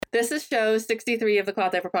This is show 63 of the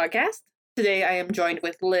Cloth Diaper Podcast. Today I am joined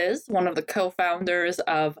with Liz, one of the co-founders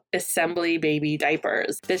of Assembly Baby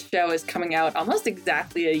Diapers. This show is coming out almost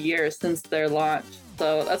exactly a year since their launch,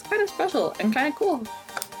 so that's kind of special and kind of cool.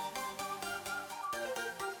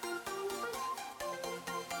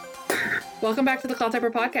 Welcome back to the Cloth Diaper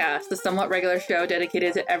Podcast, the somewhat regular show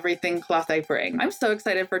dedicated to everything cloth diapering. I'm so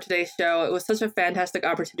excited for today's show. It was such a fantastic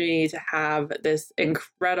opportunity to have this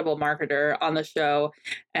incredible marketer on the show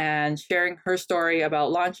and sharing her story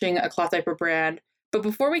about launching a cloth diaper brand. But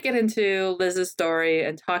before we get into Liz's story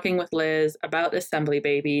and talking with Liz about Assembly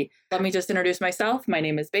Baby, let me just introduce myself. My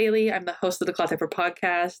name is Bailey. I'm the host of the Cloth Diaper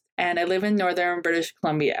Podcast, and I live in northern British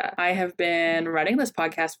Columbia. I have been running this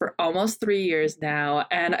podcast for almost 3 years now,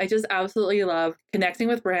 and I just absolutely love connecting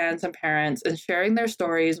with brands and parents and sharing their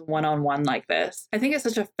stories one-on-one like this. I think it's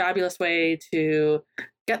such a fabulous way to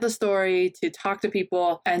get the story, to talk to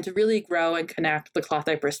people, and to really grow and connect the cloth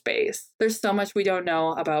diaper space. There's so much we don't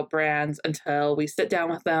know about brands until we sit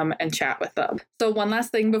down with them and chat with them. So one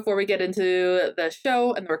last thing before we get into the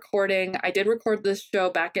show and the recording, I did record this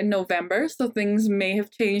show back in November, so things may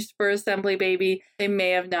have changed for Assembly Baby. They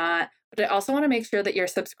may have not. But I also want to make sure that you're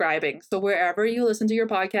subscribing. So wherever you listen to your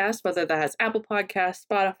podcast, whether that's Apple Podcasts,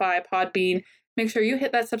 Spotify, Podbean, make sure you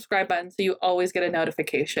hit that subscribe button so you always get a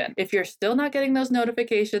notification. If you're still not getting those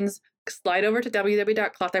notifications, slide over to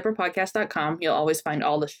www.clothdiaperpodcast.com. You'll always find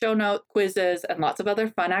all the show notes, quizzes, and lots of other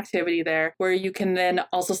fun activity there where you can then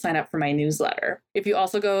also sign up for my newsletter. If you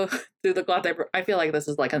also go through the Cloth Diaper, I feel like this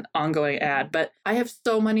is like an ongoing ad, but I have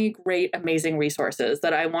so many great, amazing resources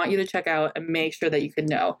that I want you to check out and make sure that you can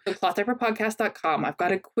know. So clothdiaperpodcast.com, I've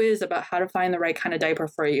got a quiz about how to find the right kind of diaper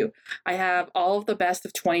for you. I have all of the best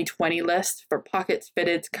of 2020 lists for pockets,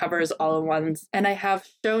 fitteds, covers, all-in-ones, and I have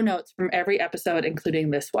show notes from every episode, including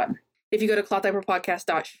this one. If you go to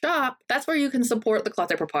clothdiaperpodcast.shop, that's where you can support the Cloth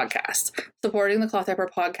Diaper Podcast. Supporting the Cloth Diaper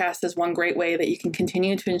Podcast is one great way that you can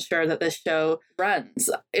continue to ensure that this show runs.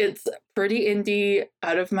 It's pretty indie,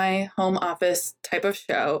 out of my home office type of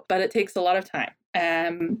show, but it takes a lot of time.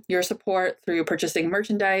 And your support through purchasing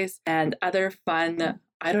merchandise and other fun,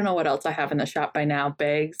 I don't know what else I have in the shop by now,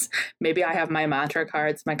 bags. Maybe I have my mantra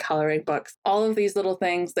cards, my coloring books. All of these little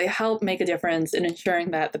things, they help make a difference in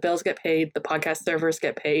ensuring that the bills get paid, the podcast servers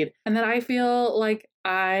get paid, and that I feel like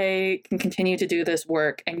I can continue to do this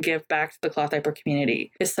work and give back to the cloth diaper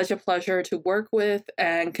community. It's such a pleasure to work with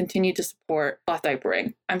and continue to support cloth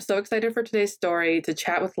diapering. I'm so excited for today's story, to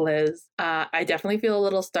chat with Liz. I definitely feel a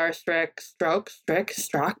little starstruck.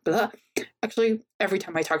 Actually, every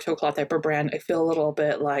time I talk to a cloth diaper brand, I feel a little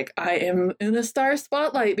bit like I am in a star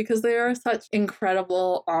spotlight because they are such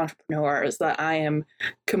incredible entrepreneurs that I am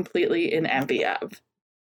completely in envy of.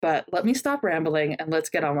 But let me stop rambling and let's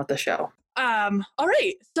get on with the show. All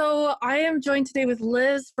right. So I am joined today with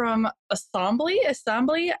Liz from Assembly.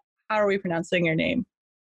 How are we pronouncing your name?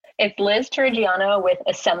 It's Liz Terrigiano with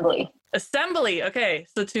Assembly. Assembly. Okay.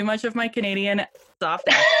 So too much of my Canadian soft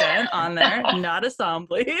accent on there, not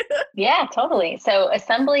Assembly. Yeah, totally. So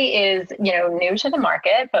Assembly is, new to the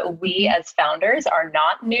market, but we as founders are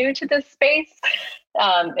not new to this space.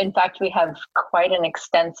 In fact, we have quite an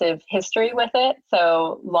extensive history with it.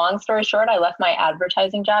 So long story short, I left my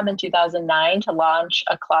advertising job in 2009 to launch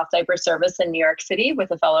a cloth diaper service in New York City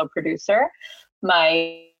with a fellow producer.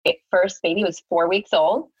 My first baby was 4 weeks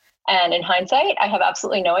old. And in hindsight, I have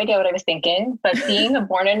absolutely no idea what I was thinking. But being a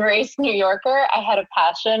born and raised New Yorker, I had a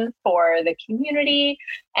passion for the community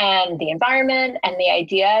and the environment and the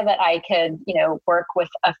idea that I could, work with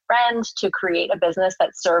a friend to create a business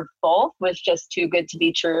that served both was just too good to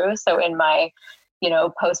be true. So in my,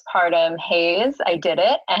 postpartum haze, I did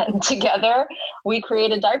it. And together we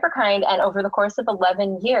created Diaper Kind. And over the course of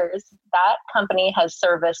 11 years, that company has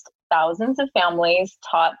serviced thousands of families,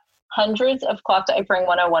 taught hundreds of cloth diapering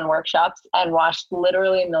 101 workshops, and washed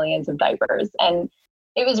literally millions of diapers. And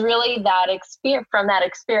it was really from that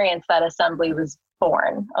experience that Assembly was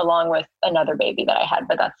born, along with another baby that I had,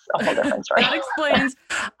 but that's a whole different story. That explains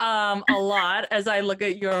a lot as I look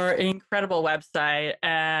at your incredible website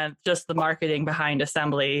and just the marketing behind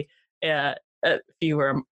Assembly. If you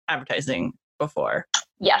were advertising before.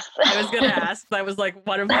 Yes. I was going to ask, that was like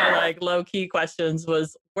one of my low key questions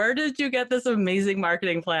was, where did you get this amazing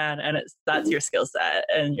marketing plan? And that's your skill set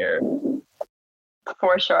and your...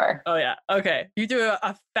 For sure. Oh yeah. Okay. You do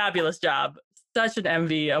a fabulous job. Such an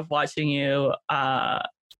envy of watching you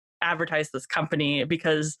advertise this company,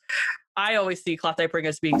 because I always see cloth diapering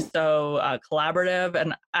as being so collaborative.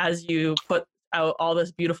 And as you put out all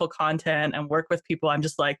this beautiful content and work with people, I'm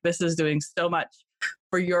just like, this is doing so much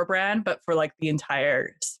for your brand, but for the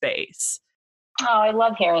entire space. Oh, I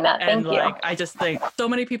love hearing that. And Thank you. I just think so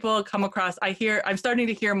many people come across, I'm starting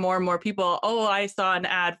to hear more and more people, oh, I saw an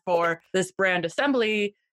ad for this brand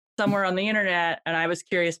Assembly somewhere on the internet and I was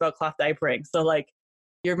curious about cloth diapering. So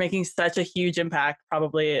you're making such a huge impact,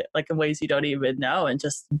 probably in ways you don't even know, and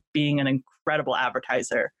just being an incredible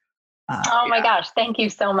advertiser. Oh my gosh, thank you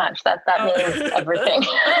so much. That means everything.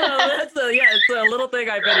 It's a little thing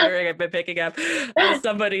I've been hearing. I've been picking up as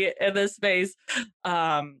somebody in this space.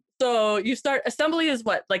 So you start Assembly is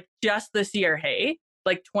what, just this year, hey?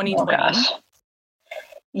 2020? Oh gosh.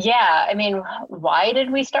 Yeah, I mean, why did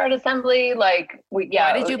we start Assembly? Why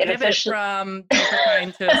did you pivot from Diaper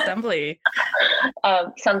Kind to Assembly?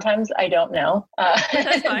 Sometimes I don't know,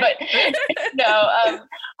 but no.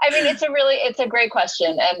 I mean, it's a great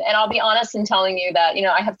question, and I'll be honest in telling you that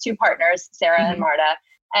I have two partners, Sarah and Marta,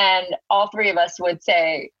 and all three of us would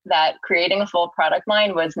say that creating a full product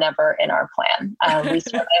line was never in our plan. We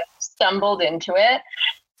sort of stumbled into it.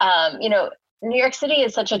 New York City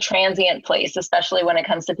is such a transient place, especially when it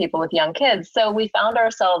comes to people with young kids. So we found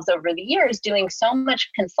ourselves over the years doing so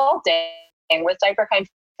much consulting with Diaper Kind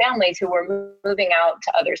families who were moving out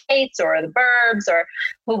to other states or the burbs, or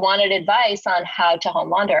who wanted advice on how to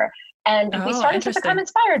home launder. And we started to become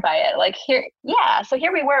inspired by it. So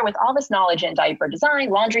here we were with all this knowledge in diaper design,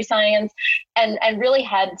 laundry science, and really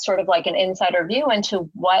had sort of an insider view into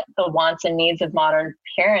what the wants and needs of modern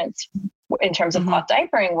parents in terms of cloth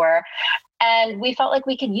diapering were. And we felt like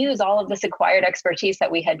we could use all of this acquired expertise that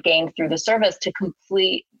we had gained through the service to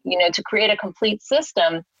to create a complete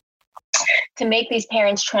system to make these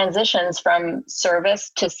parents' transitions from service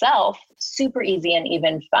to self super easy and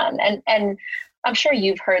even fun. And I'm sure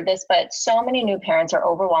you've heard this, but so many new parents are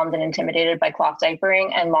overwhelmed and intimidated by cloth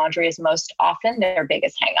diapering, and laundry is most often their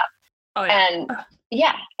biggest hang up. Oh,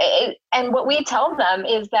 yeah. And and what we tell them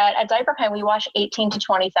is that at Diaper Kind, we wash 18 to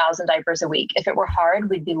 20,000 diapers a week. If it were hard,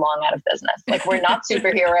 we'd be long out of business. We're not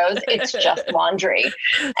superheroes. It's just laundry.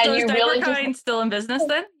 And so is Diaper Kind still in business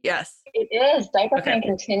then? Yes. It is. Diaper Kind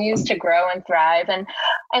continues to grow and thrive. And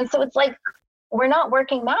so it's we're not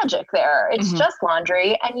working magic there. It's just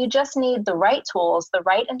laundry, and you just need the right tools, the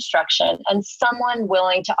right instruction, and someone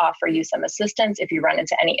willing to offer you some assistance if you run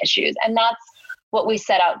into any issues. And that's what we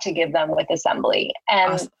set out to give them with Assembly.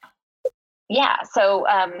 And awesome. So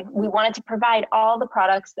we wanted to provide all the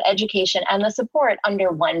products, the education, and the support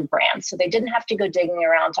under one brand. So they didn't have to go digging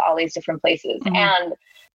around to all these different places. And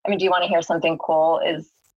I mean, do you want to hear something cool?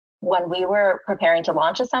 Is when we were preparing to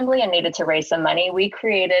launch Assembly and needed to raise some money, we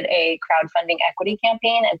created a crowdfunding equity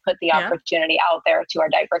campaign and put the opportunity out there to our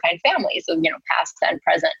Diaper Kind families, so past and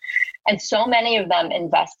present. And so many of them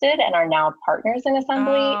invested and are now partners in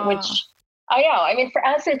Assembly, which I know. I mean, for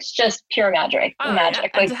us, it's just pure magic. Yeah.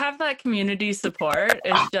 And to have that community support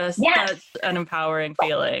is just such an empowering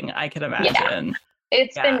feeling, I can imagine. Yeah.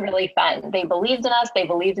 It's been really fun. They believed in us. They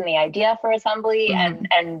believed in the idea for Assembly,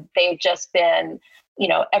 and they've just been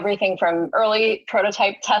everything from early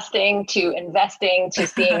prototype testing to investing to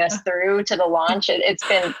seeing us through to the launch. It's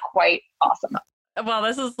been quite awesome. Well,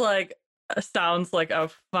 this is sounds like a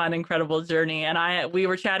fun, incredible journey. And we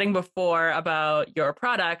were chatting before about your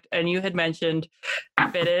product, and you had mentioned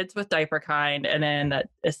fitteds with Diaper Kind, and then that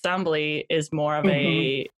Assembly is more of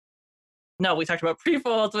we talked about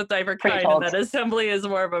pre-folds with Diaper Kind, and that Assembly is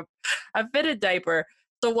more of a fitted diaper.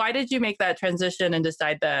 So why did you make that transition and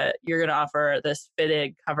decide that you're going to offer this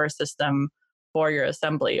fitted cover system for your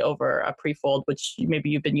Assembly over a pre-fold, which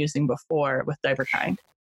maybe you've been using before with Diaper Kind?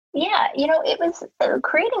 Yeah, it was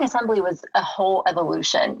creating Assembly was a whole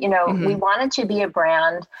evolution. We wanted to be a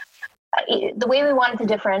brand. The way we wanted to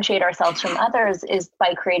differentiate ourselves from others is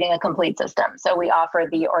by creating a complete system. So we offer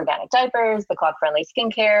the organic diapers, the cloth-friendly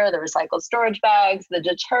skincare, the recycled storage bags, the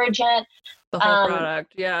detergent. The whole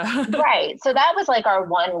product, yeah. Right. So that was our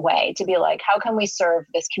one way to be how can we serve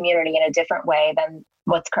this community in a different way than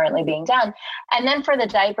what's currently being done? And then for the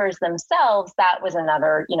diapers themselves, that was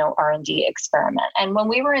another, R&D experiment. And when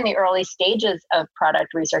we were in the early stages of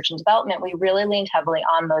product research and development, we really leaned heavily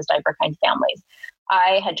on those Diaper Kind families.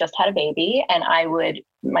 I had just had a baby, and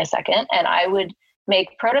my second, and I would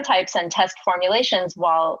make prototypes and test formulations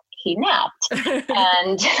while he napped.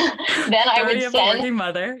 And then I would send a working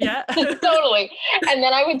mother. Yeah. Totally. And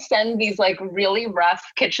then I would send these really rough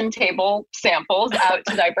kitchen table samples out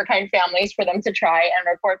to Diaper Kind families for them to try and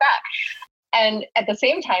report back. And at the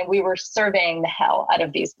same time, we were surveying the hell out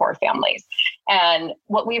of these poor families. And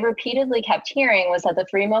what we repeatedly kept hearing was that the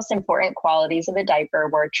three most important qualities of a diaper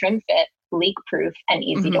were trim fit, leak proof, and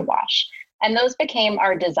easy to wash. And those became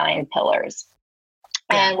our design pillars.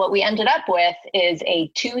 And what we ended up with is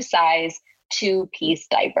a 2-size two-piece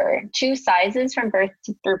diaper. Two sizes from birth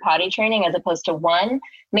through potty training as opposed to one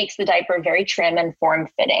makes the diaper very trim and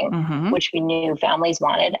form-fitting, which we knew families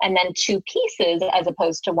wanted. And then two pieces as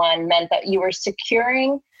opposed to one meant that you were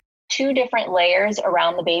securing two different layers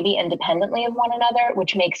around the baby independently of one another,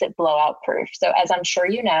 which makes it blowout proof. So as I'm sure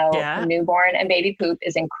you know, newborn and baby poop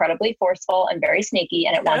is incredibly forceful and very sneaky,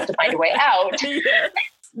 and it wants to find a way out.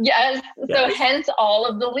 Yes. So hence all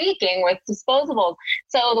of the leaking with disposables.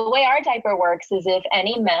 So the way our diaper works is if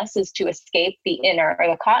any mess is to escape the inner or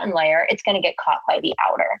the cotton layer, it's going to get caught by the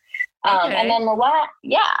outer. And then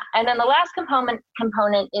the last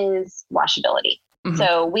component is washability.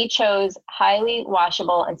 So we chose highly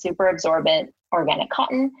washable and super absorbent organic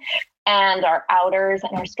cotton, and our outers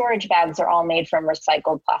and our storage bags are all made from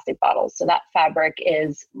recycled plastic bottles. So that fabric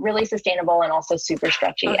is really sustainable and also super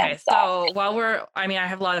stretchy and soft. So I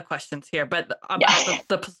have a lot of questions here, but about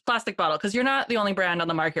the plastic bottle, because you're not the only brand on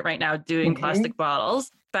the market right now doing plastic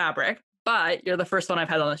bottles, fabric, but you're the first one I've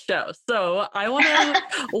had on the show. So I want to know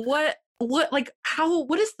what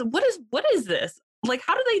is this? Like,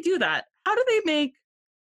 how do they do that?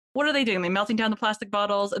 What are they doing? They melting down the plastic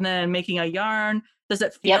bottles and then making a yarn. Does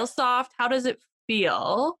it feel soft? How does it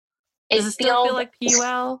feel? Does it still feel like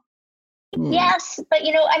PUL? Yes, but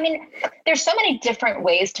there's so many different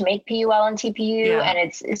ways to make PUL and TPU, and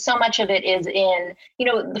it's so much of it is in,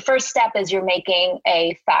 the first step is you're making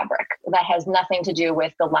a fabric that has nothing to do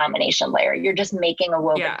with the lamination layer. You're just making a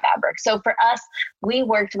woven fabric. So for us, we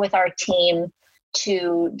worked with our team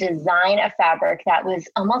to design a fabric that was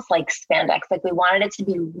almost like spandex. Like we wanted it to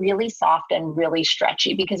be really soft and really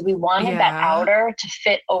stretchy because we wanted that outer to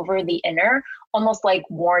fit over the inner, almost like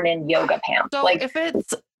worn in yoga pants. So if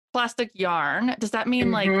it's plastic yarn, does that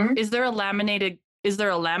mean is there a laminate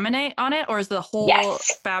on it, or is the whole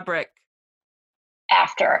fabric?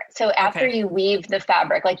 After you weave the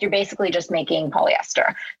fabric, like you're basically just making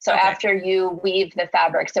polyester. So after you weave the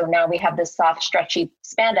fabric, so now we have this soft, stretchy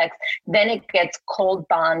spandex, then it gets cold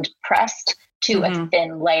bond pressed to a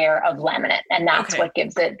thin layer of laminate. And that's what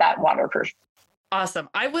gives it that waterproof. Awesome.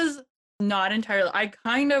 I was not entirely,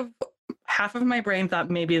 half of my brain thought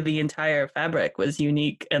maybe the entire fabric was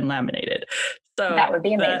unique and laminated. So that would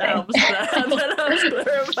be amazing. That helps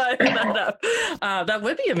clarify that up. That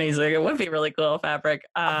would be amazing. It would be really cool fabric.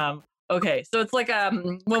 Okay, so it's like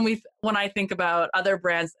when I think about other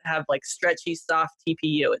brands that have like stretchy, soft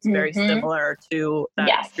TPU, it's very similar to that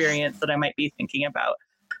experience that I might be thinking about.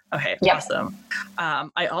 Okay, awesome.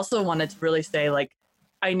 I also wanted to really say, like,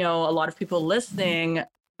 I know a lot of people listening,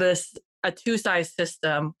 a two-size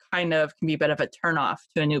system kind of can be a bit of a turnoff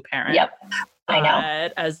to a new parent. Yep. I know.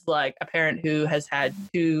 As like a parent who has had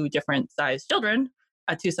two different size children,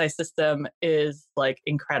 a two-size system is like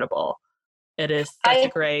incredible. It is such a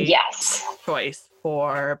great choice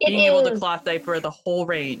for being able to cloth diaper the whole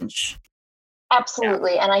range.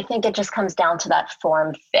 Absolutely. And I think it just comes down to that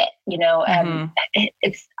form fit, and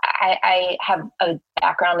I have a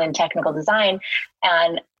background in technical design,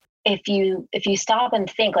 and if you stop and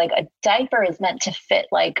think, like, a diaper is meant to fit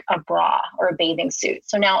like a bra or a bathing suit.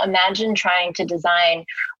 So now imagine trying to design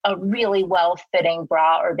a really well-fitting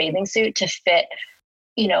bra or bathing suit to fit,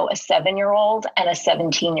 a 7-year-old and a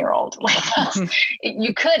 17-year-old. Like,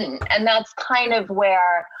 you couldn't. And that's kind of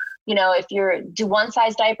where, if do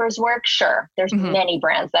one-size diapers work? Sure. There's many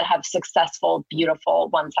brands that have successful, beautiful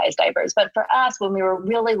one-size diapers. But for us, when we were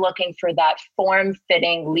really looking for that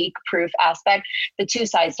form-fitting, leak-proof aspect, the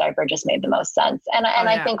two-size diaper just made the most sense. And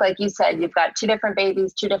I think, like you said, you've got two different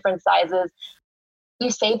babies, two different sizes. You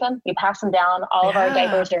save them, you pass them down. All of our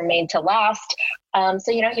diapers are made to last.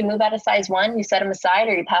 So, you move out of size 1, you set them aside,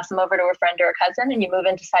 or you pass them over to a friend or a cousin, and you move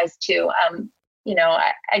into size 2.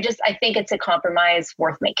 I think it's a compromise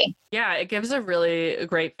worth making. Yeah, it gives a really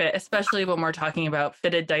great fit, especially when we're talking about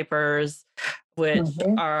fitted diapers, which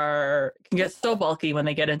can get so bulky when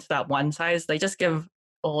they get into that one size. They just give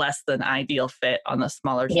less than ideal fit on the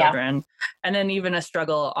smaller children, and then even a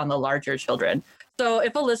struggle on the larger children. So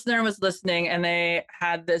if a listener was listening and they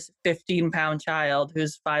had this 15-pound child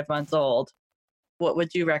who's 5 months old, what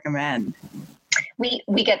would you recommend? We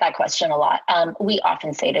get that question a lot. We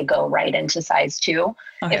often say to go right into size 2.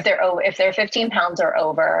 If they're 15 pounds or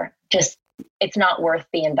over, just it's not worth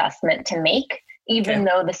the investment to make, even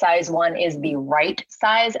though the size 1 is the right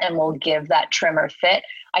size and will give that trim or fit.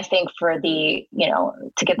 I think for the,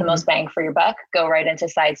 to get the most bang for your buck, go right into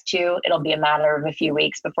size 2. It'll be a matter of a few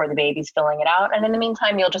weeks before the baby's filling it out. And in the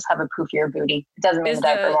meantime, you'll just have a poofier booty. It doesn't mean the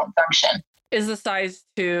diaper won't function. Is the size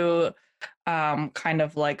 2 kind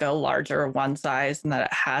of like a larger one size, and that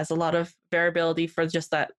it has a lot of variability for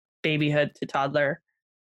just that babyhood to toddler?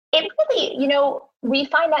 It really, we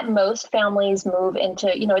find that most families move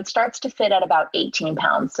into, it starts to fit at about 18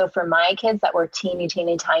 pounds. So for my kids that were teeny,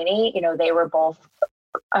 teeny, tiny, they were both,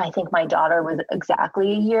 I think my daughter was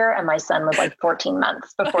exactly a year and my son was like 14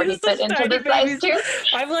 months before he fit into the size 2.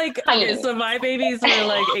 I'm like, okay, so my babies were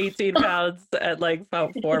like 18 pounds at like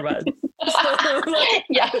about 4 months.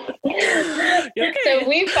 Yeah. Okay. So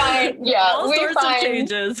we find, all sorts of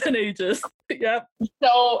changes and ages. Yep.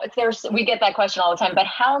 So we get that question all the time, but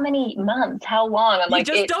how many months? How long? I'm like,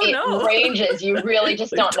 it ranges. You really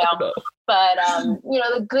just don't know. But,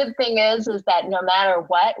 the good thing is that no matter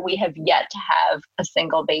what, we have yet to have a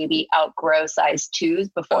single baby outgrow size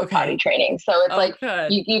 2s before potty training. So it's like,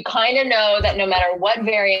 you kind of know that no matter what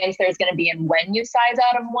variance there's going to be and when you size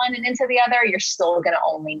out of one and into the other, you're still going to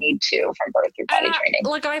only need 2 from birth through potty training.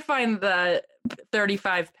 Like I find that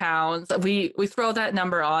 35 pounds, we throw that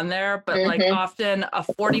number on there, but like often a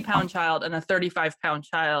 40-pound child and a 35-pound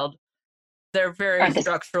child, they're very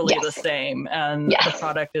structurally the same, and the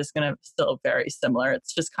product is going to still very similar.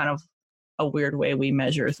 It's just kind of a weird way we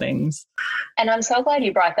measure things. And I'm so glad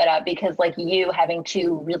you brought that up, because like you having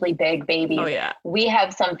 2 really big babies, we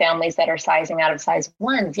have some families that are sizing out of size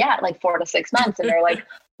 1s, like 4 to 6 months, and they're like,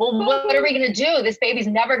 well, what are we going to do? This baby's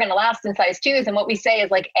never going to last in size 2s. And what we say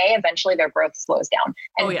is like, A, eventually their growth slows down.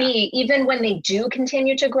 And B, even when they do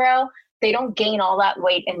continue to grow, they don't gain all that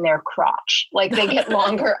weight in their crotch. Like they get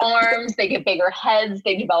longer arms, they get bigger heads,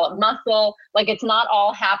 they develop muscle. Like it's not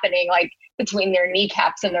all happening like between their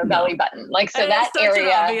kneecaps and their belly button. Like, so that such area.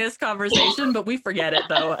 An obvious conversation, but we forget it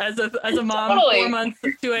though. As a mom, 4 months,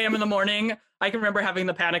 2 a.m. in the morning, I can remember having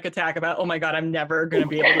the panic attack about, oh my God, I'm never going to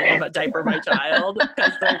be able to diaper my child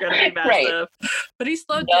because they're going to be massive. But he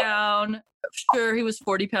slowed down. Sure, he was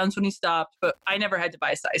 40 pounds when he stopped, but I never had to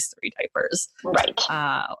buy size 3 diapers. Right.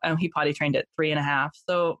 And he potty trained at 3.5.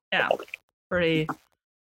 So yeah, pretty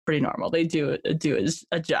normal. They do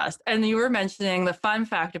adjust. And you were mentioning the fun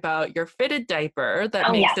fact about your fitted diaper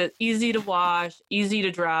that makes it easy to wash, easy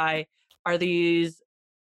to dry. Are these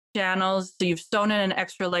channels? So you've sewn in an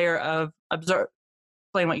extra layer of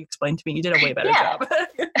explain what you explained to me. You did a way better job.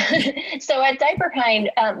 So at Diaper Kind,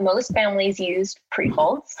 most families used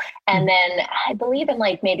pre-folds. And then I believe in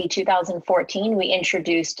like maybe 2014, we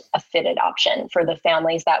introduced a fitted option for the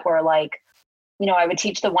families that were like, I would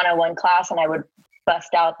teach the 101 class and I would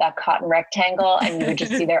bust out that cotton rectangle and you would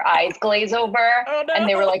just see their eyes glaze over. Oh, no. And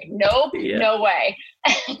they were like, nope, no way.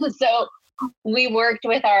 So we worked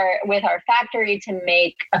with our factory to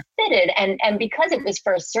make a fitted, and because it was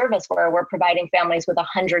for a service where we're providing families with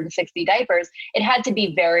 160 diapers, it had to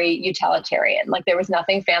be very utilitarian. Like there was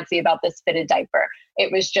nothing fancy about this fitted diaper.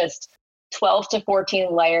 It was just 12 to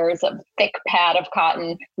 14 layers of thick pad of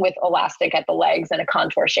cotton with elastic at the legs and a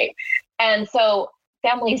contour shape. And so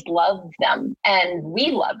families loved them and we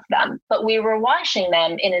loved them, but we were washing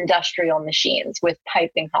them in industrial machines with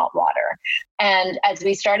piping hot water. And as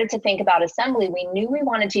we started to think about assembly, we knew we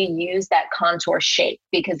wanted to use that contour shape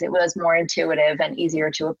because it was more intuitive and easier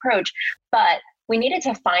to approach. But we needed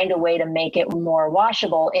to find a way to make it more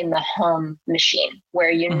washable in the home machine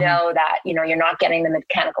where know that, you're not getting the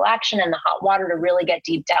mechanical action and the hot water to really get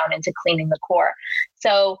deep down into cleaning the core.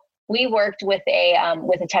 So we worked with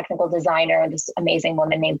a technical designer, this amazing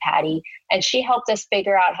woman named Patty, and she helped us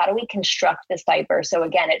figure out how do we construct this diaper. So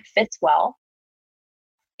again, it fits well,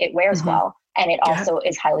 it wears well, and it also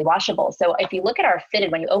is highly washable. So if you look at our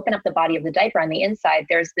fitted, when you open up the body of the diaper on the inside,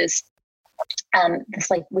 there's this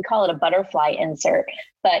like, we call it a butterfly insert,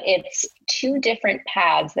 but it's 2 different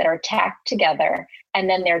pads that are tacked together, and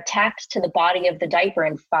then they're tacked to the body of the diaper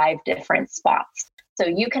in 5 different spots. So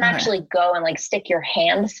you can actually go and like stick your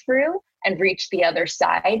hands through and reach the other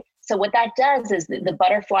side. So what that does is the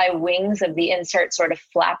butterfly wings of the insert sort of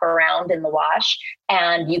flap around in the wash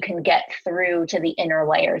and you can get through to the inner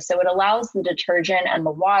layer. So it allows the detergent and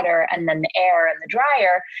the water and then the air and the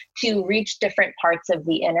dryer to reach different parts of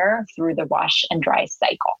the inner through the wash and dry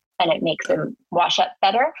cycle. And it makes them wash up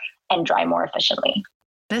better and dry more efficiently.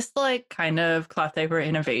 This like kind of cloth diaper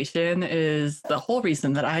innovation is the whole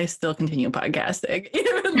reason that I still continue podcasting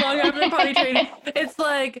even long after potty training. It's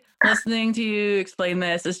like listening to you explain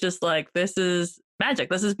this. It's just like, this is magic.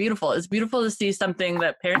 This is beautiful. It's beautiful to see something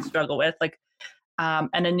that parents struggle with, like, and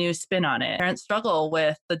a new spin on it. Parents struggle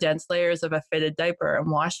with the dense layers of a fitted diaper and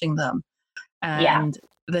washing them. And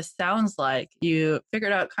this sounds like you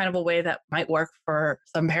figured out kind of a way that might work for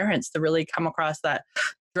some parents to really come across that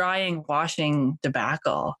drying, washing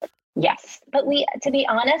debacle. Yes. But to be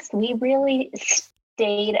honest, we really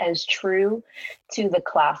stayed as true to the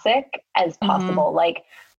classic as possible. Like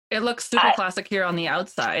It looks super classic here on the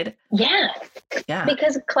outside. Yeah. Yeah.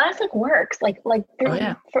 Because classic works.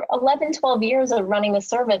 For 11, 12 years of running the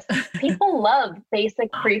service, people love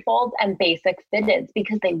basic pre-folds and basic fitteds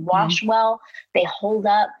because they wash well, they hold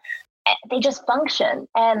up, they just function.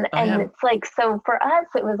 And it's like, so for us,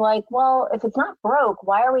 it was like, well, if it's not broke,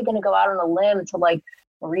 why are we going to go out on a limb to like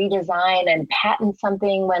redesign and patent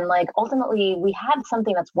something when like ultimately we have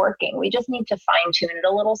something that's working? We just need to fine tune it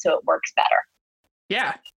a little so it works better.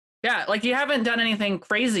 Yeah. Yeah. Like you haven't done anything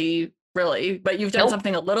crazy really, but you've done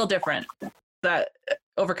something a little different that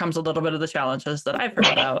overcomes a little bit of the challenges that I've heard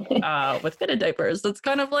about with fitted diapers. That's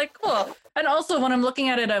kind of like cool. And also when I'm looking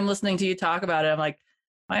at it, I'm listening to you talk about it. I'm like,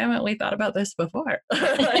 why haven't we thought about this before?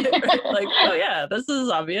 Like, oh yeah, this is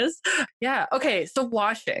obvious. Yeah. Okay. So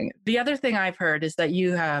washing. The other thing I've heard is that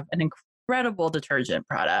you have an incredible detergent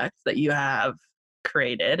product that you have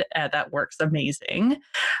created that works amazing.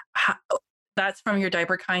 That's from your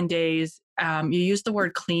Diaper Kind days. You used the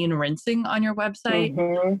word clean rinsing on your website.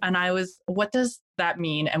 And what does that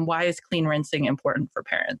mean? And why is clean rinsing important for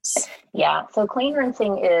parents? Yeah, so clean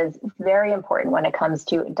rinsing is very important when it comes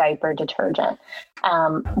to diaper detergent.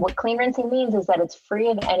 What clean rinsing means is that it's free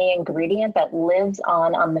of any ingredient that lives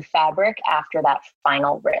on the fabric after that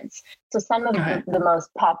final rinse. So some of the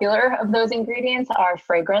most popular of those ingredients are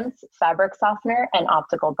fragrance, fabric softener, and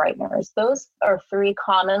optical brighteners. Those are 3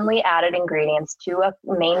 commonly added ingredients to a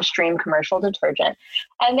mainstream commercial detergent.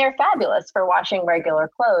 And they're fabulous for washing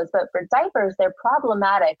regular clothes. But for diapers, they're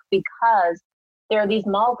problematic because there are these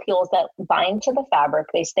molecules that bind to the fabric,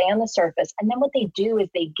 they stay on the surface, and then what they do is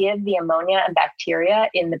they give the ammonia and bacteria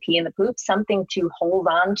in the pee and the poop something to hold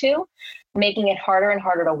on to, making it harder and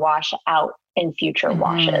harder to wash out in future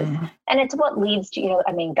washes. And it's what leads to,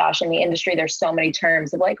 in the industry, there's so many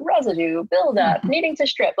terms of like residue, buildup, needing to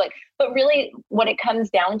strip, but really what it comes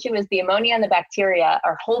down to is the ammonia and the bacteria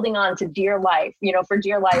are holding on to dear life, for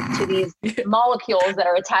dear life to these molecules that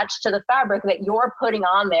are attached to the fabric that you're putting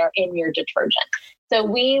on there in your detergent. So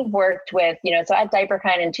we worked with, so at Diaper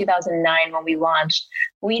Kind in 2009, when we launched,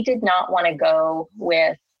 we did not want to go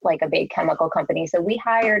with like a big chemical company. So we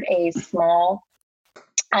hired a small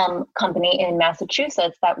company in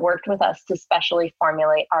Massachusetts that worked with us to specially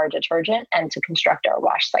formulate our detergent and to construct our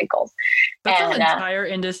wash cycles. That's an entire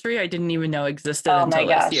industry I didn't even know existed until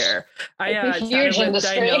this year. I chatted with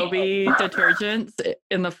Dainobe detergents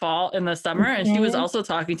in the summer, and she was also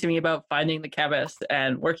talking to me about finding the chemist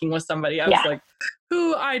and working with somebody. I was like,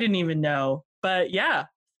 who I didn't even know. But yeah,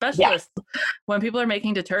 specialists. Yeah. When people are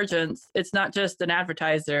making detergents, it's not just an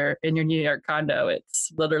advertiser in your New York condo. It's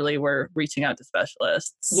literally we're reaching out to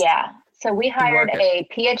specialists. Yeah. So we hired a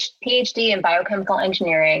PhD in biochemical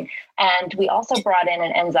engineering, and we also brought in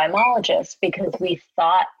an enzymologist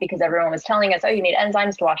because everyone was telling us, oh, you need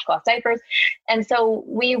enzymes to wash cloth diapers. And so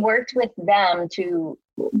we worked with them to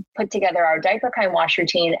put together our Diaper Kind wash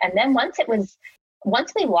routine. And then once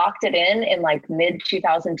we locked it in like mid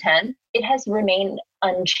 2010, it has remained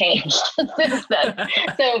unchanged since then.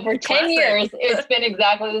 So for 10 years, it's been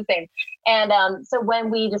exactly the same. And so when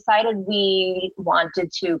we decided we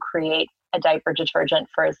wanted to create a diaper detergent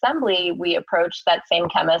for Assembly, we approached that same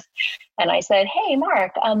chemist. And I said, hey,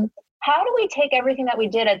 Mark, how do we take everything that we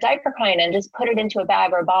did at Diaper Kind and just put it into a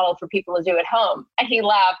bag or a bottle for people to do at home? And he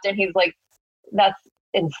laughed and he's like, that's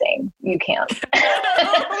insane. You can't.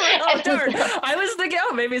 Darn. I was thinking,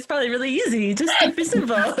 maybe it's probably really easy. Just keep it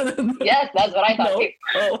simple. Yes, that's what I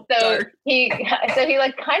thought too. He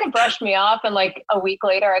like kind of brushed me off, and like a week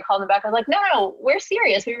later I called him back. I was like, no, we're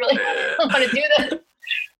serious. We really want to do this.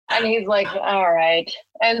 And he's like, all right.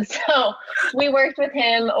 And so we worked with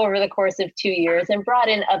him over the course of 2 years and brought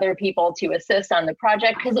in other people to assist on the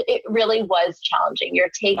project because it really was challenging.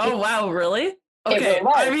 Oh, wow. Really? Okay.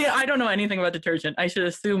 Really, I mean, I don't know anything about detergent. I should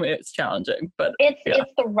assume it's challenging, but it's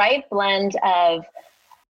the right blend of,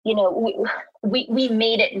 we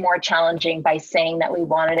made it more challenging by saying that we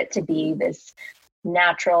wanted it to be this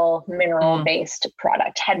natural mineral-based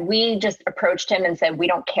product. Had we just approached him and said, we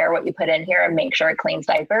don't care what you put in here and make sure it cleans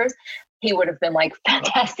diapers, he would have been like,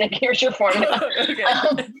 fantastic, here's your formula.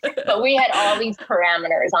 But we had all these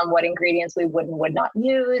parameters on what ingredients we would and would not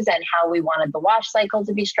use and how we wanted the wash cycle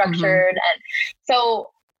to be structured. And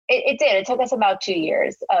so it did. It took us about 2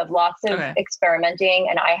 years of lots of experimenting.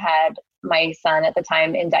 And I had my son at the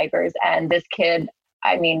time in diapers, and this kid,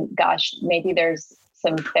 I mean, gosh, maybe there's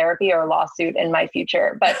some therapy or lawsuit in my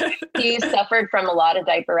future, but he suffered from a lot of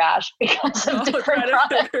diaper rash because of different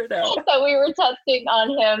products that we were testing on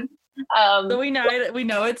him. So we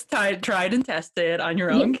know it's tried and tested on your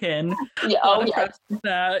own kin. Yeah. Oh,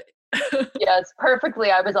 yeah. Yes,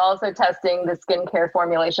 perfectly. I was also testing the skincare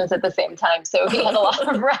formulations at the same time, so he had a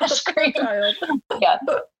lot of rash cream. Yeah,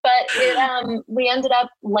 but we ended up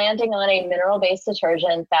landing on a mineral-based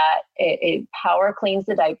detergent that it power cleans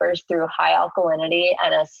the diapers through high alkalinity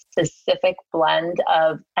and a specific blend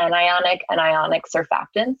of anionic and ionic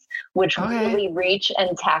surfactants, which really reach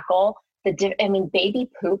and tackle baby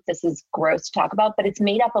poop, this is gross to talk about, but it's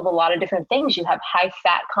made up of a lot of different things. You have high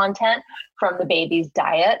fat content from the baby's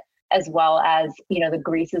diet, as well as, the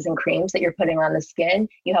greases and creams that you're putting on the skin.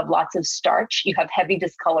 You have lots of starch, you have heavy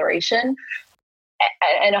discoloration,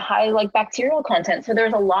 and a high bacterial content. So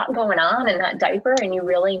there's a lot going on in that diaper, and you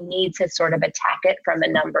really need to sort of attack it from a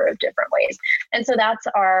number of different ways. And so that's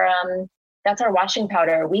our washing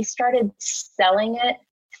powder. We started selling it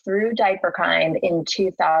through Diaper Kind in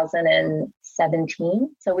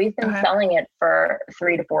 2017. So we've been selling it for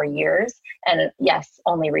 3 to 4 years. And yes,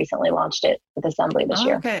 only recently launched it with Assembly this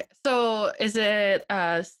year. Okay. So is it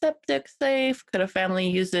septic safe? Could a family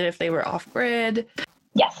use it if they were off grid?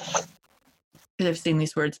 Yes. Because I've seen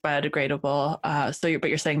these words, biodegradable. But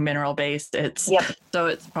you're saying mineral based. So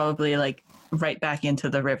it's probably right back into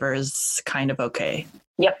the rivers, kind of okay.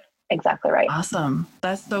 Yep. Exactly right. Awesome.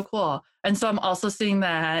 That's so cool. And so I'm also seeing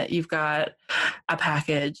that you've got a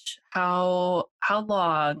package. How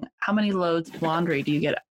many loads of laundry do you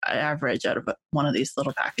get average out of one of these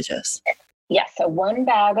little packages? Yes. So one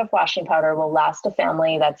bag of washing powder will last a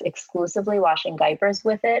family that's exclusively washing diapers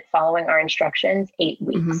with it, following our instructions, 8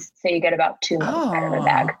 weeks. Mm-hmm. So you get about 2 months out of a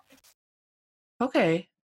bag. Okay.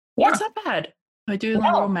 Yeah. That's not bad. Am I doing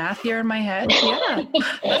a little math here in my head? Yeah.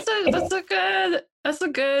 That's a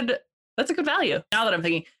good value. Now that I'm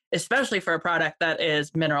thinking, especially for a product that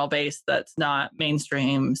is mineral based, that's not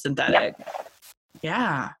mainstream synthetic. Yep.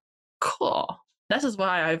 Yeah. Cool. This is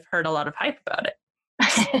why I've heard a lot of hype about it.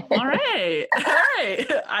 All right.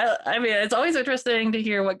 I mean, it's always interesting to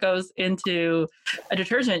hear what goes into a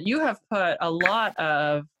detergent. You have put a lot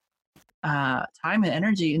of time and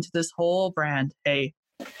energy into this whole brand. Hey.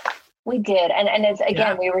 We did. And it's,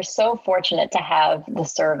 again, we were so fortunate to have the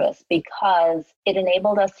service because it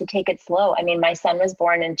enabled us to take it slow. I mean, my son was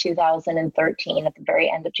born in 2013, at the very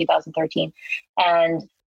end of 2013. And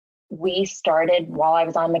we started while I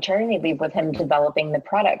was on maternity leave with him developing the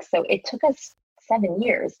product. So it took us 7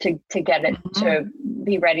 years to get it to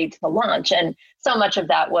be ready to launch. And so much of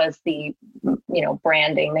that was the,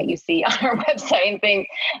 branding that you see on our website and things,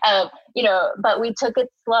 but we took it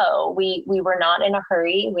slow. We were not in a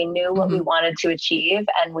hurry. We knew what we wanted to achieve,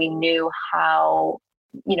 and we knew how,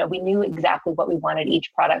 we knew exactly what we wanted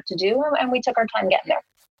each product to do. And we took our time getting there.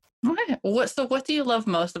 Okay. What do you love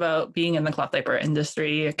most about being in the cloth diaper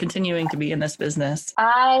industry, continuing to be in this business?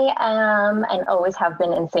 I am and always have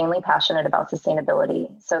been insanely passionate about sustainability.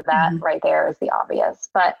 So that right there is the obvious.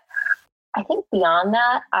 But I think beyond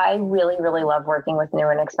that, I really, really love working with new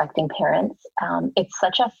and expecting parents. It's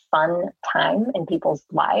such a fun time in people's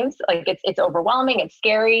lives. It's overwhelming, it's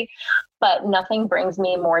scary, but nothing brings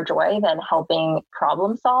me more joy than helping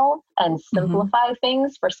problem solve and simplify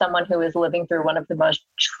things for someone who is living through one of the most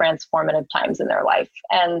transformative times in their life.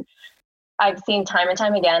 And I've seen time and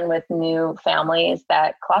time again with new families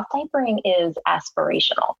that cloth diapering is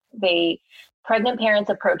aspirational. Pregnant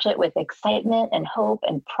parents approach it with excitement and hope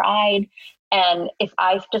and pride. And if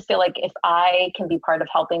I just feel like if I can be part of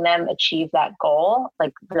helping them achieve that goal,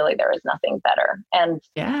 really there is nothing better. And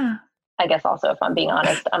I guess also, if I'm being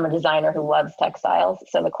honest, I'm a designer who loves textiles.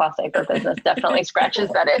 So the cloth diaper business definitely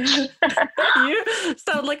scratches that itch. You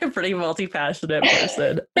sound like a pretty multi-passionate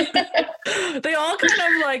person. They all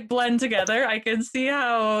kind of blend together. I can see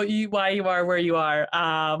why you are where you are.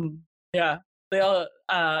 They all,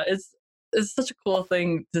 it's such a cool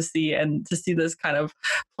thing to see, and to see this kind of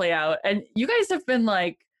play out. And you guys have been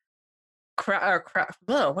what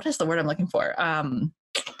is the word I'm looking for?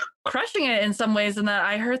 Crushing it in some ways, in that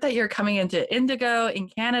I heard that you're coming into Indigo in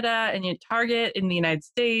Canada and you Target in the United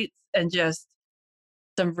States, and just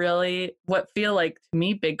some really what feel like to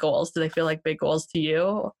me big goals. Do they feel like big goals to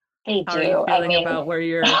you? They do. How are you feeling about where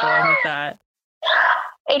you're going with that?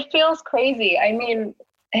 It feels crazy. I mean,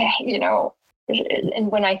 and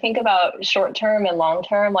when I think about short term and long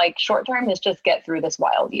term, short term is just get through this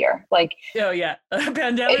wild year. Pandemic,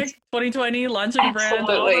 2020, launching a brand,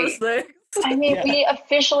 all those things. I mean, we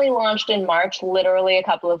officially launched in March, literally a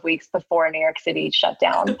couple of weeks before New York City shut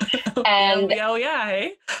down. And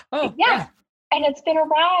hey? And it's been a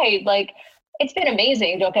ride. It's been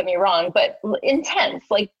amazing, don't get me wrong, but intense.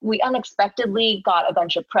 We unexpectedly got a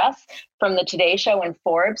bunch of press from the Today Show and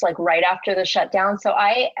Forbes, right after the shutdown. So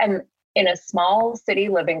I am in a small city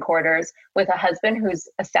living quarters with a husband who's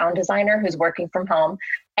a sound designer who's working from home.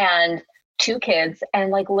 and 2 kids. And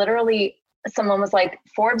like literally someone was like,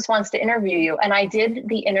 Forbes wants to interview you. And I did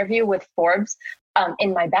the interview with Forbes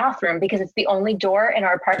in my bathroom because it's the only door in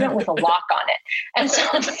our apartment with a lock on it. And so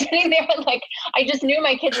I'm sitting there and like, I just knew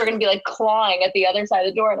my kids were going to be like clawing at the other side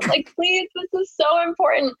of the door. And I'm like, please, this is so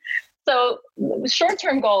important. So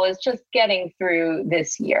short-term goal is just getting through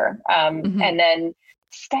this year. And then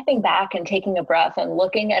stepping back and taking a breath and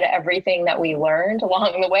looking at everything that we learned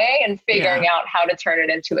along the way and figuring out how to turn it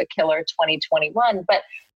into a killer 2021. But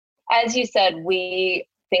as you said,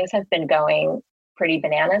 things have been going pretty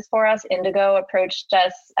bananas for us. Indigo approached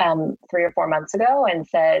us 3 or 4 months ago and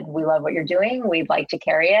said, we love what you're doing. We'd like to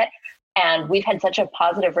carry it. And we've had such a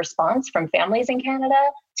positive response from families in Canada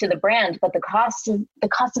to the brand, but the cost of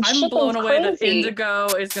shipping. I'm blown away crazy. that Indigo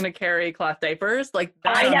is going to carry cloth diapers. Like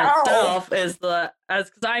that I know. itself is because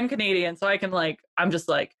I'm Canadian, so I can I'm just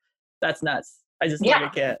like, that's nuts. I just I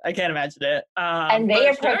can't imagine it. And they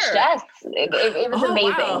approached us. It was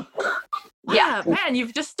amazing. Wow. Yeah, man,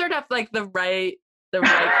 you've just stirred up like the right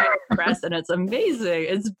press, and it's amazing.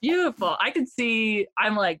 It's beautiful. I can see.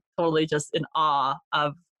 I'm like totally just in awe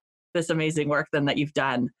of this amazing work then that you've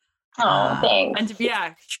done. Oh, thanks.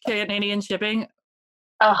 And Canadian shipping.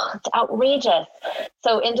 Oh, it's outrageous.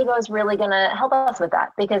 So Indigo is really going to help us with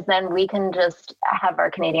that because then we can just have our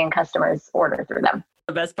Canadian customers order through them.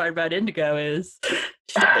 The best part about Indigo is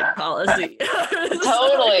shipping policy.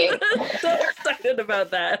 Totally. So excited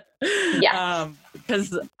about that. Yeah.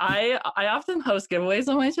 Because I often host giveaways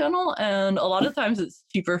on my channel, and a lot of times it's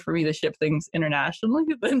cheaper for me to ship things internationally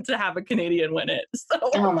than to have a Canadian win it. So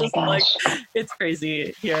oh my gosh. It's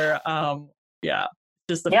crazy here.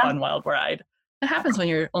 Just a fun, wild ride. It happens when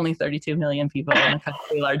you're only 32 million people in a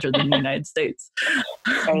country larger than the United States.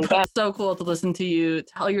 It's so cool to listen to you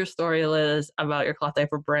tell your story, Liz, about your cloth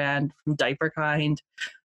diaper brand from Diaper Kind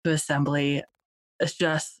to Assembly. It's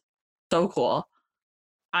just so cool.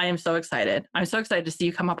 I am so excited. I'm so excited to see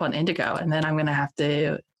you come up on Indigo, and then I'm going to have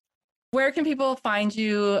to... Where can people find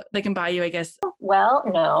you? They can buy you, I guess. Well,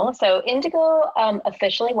 no. So Indigo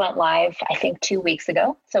officially went live, I think, 2 weeks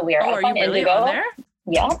ago. So we are up on really Indigo. On there?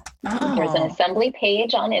 Yeah. There's an Assembly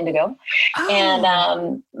page on Indigo.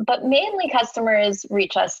 And but mainly customers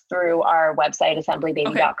reach us through our website,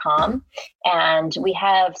 assemblybaby.com. And we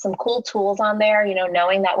have some cool tools on there,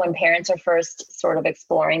 knowing that when parents are first sort of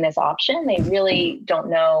exploring this option, they really don't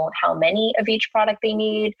know how many of each product they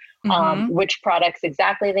need, which products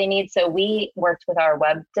exactly they need. So we worked with our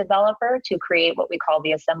web developer to create what we call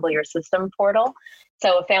the Assemble Your System portal.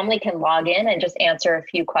 So a family can log in and just answer a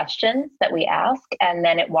few questions that we ask, and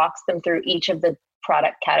then it walks them through each of the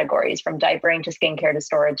product categories from diapering to skincare to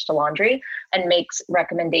storage to laundry, and makes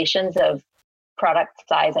recommendations of product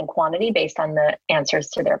size and quantity based on the answers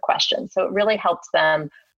to their questions. So it really helps them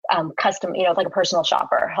custom, like a personal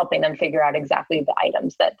shopper, helping them figure out exactly the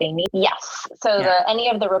items that they need. Yes. So any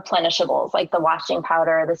of the replenishables, like the washing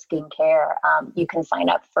powder, the skincare, you can sign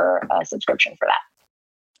up for a subscription for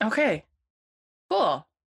that. Okay. Cool.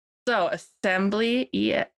 So Assembly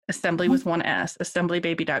with one S,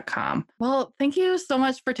 assemblybaby.com. Well, thank you so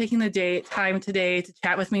much for taking the time today to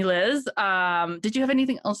chat with me, Liz. Did you have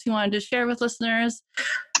anything else you wanted to share with listeners?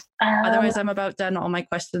 Otherwise, I'm about done all my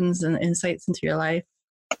questions and insights into your life.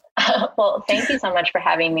 Well, thank you so much for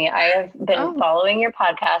having me. I have been following your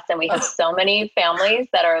podcast, and we have so many families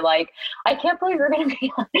that are like, I can't believe you're going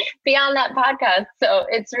to be on that podcast. So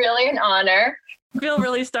it's really an honor. I feel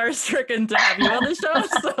really star-stricken to have you on the show.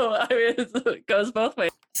 So it goes both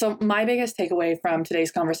ways. So my biggest takeaway from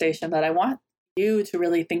today's conversation that I want you to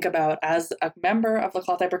really think about as a member of the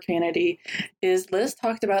cloth diaper community is Liz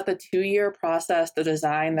talked about the 2-year process to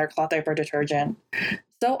design their cloth diaper detergent.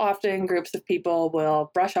 So often groups of people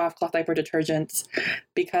will brush off cloth diaper detergents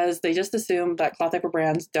because they just assume that cloth diaper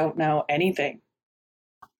brands don't know anything.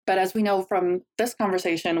 But as we know from this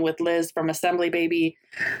conversation with Liz from Assembly Baby,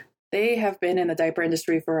 they have been in the diaper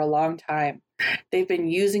industry for a long time. They've been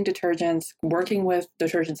using detergents, working with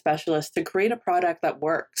detergent specialists to create a product that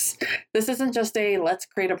works. This isn't just a let's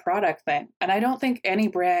create a product thing. And I don't think any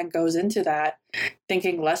brand goes into that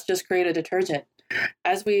thinking, let's just create a detergent.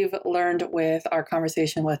 As we've learned with our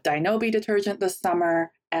conversation with Dynobi detergent this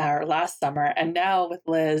summer, or last summer, and now with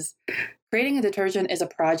Liz, creating a detergent is a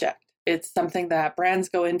project. It's something that brands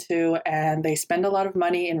go into and they spend a lot of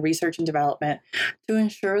money in research and development to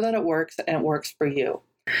ensure that it works and it works for you.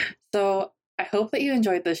 So I hope that you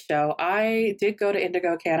enjoyed this show. I did go to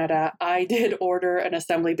Indigo Canada. I did order an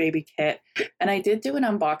Assembly Baby kit, and I did do an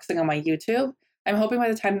unboxing on my YouTube. I'm hoping by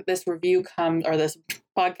the time that this review comes or this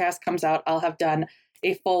podcast comes out, I'll have done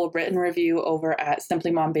a full written review over at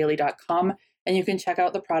simplymombailey.com. and you can check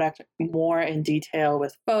out the product more in detail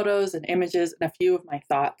with photos and images and a few of my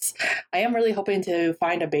thoughts. I am really hoping to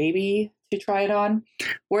find a baby to try it on.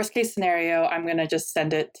 Worst case scenario, I'm going to just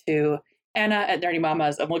send it to Anna at Nerdy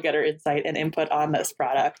Mamas, and we'll get her insight and input on this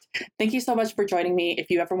product. Thank you so much for joining me. If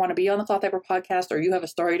you ever want to be on the Cloth Diaper Podcast or you have a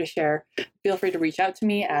story to share, feel free to reach out to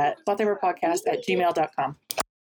me at clothdiaperpodcast@gmail.com.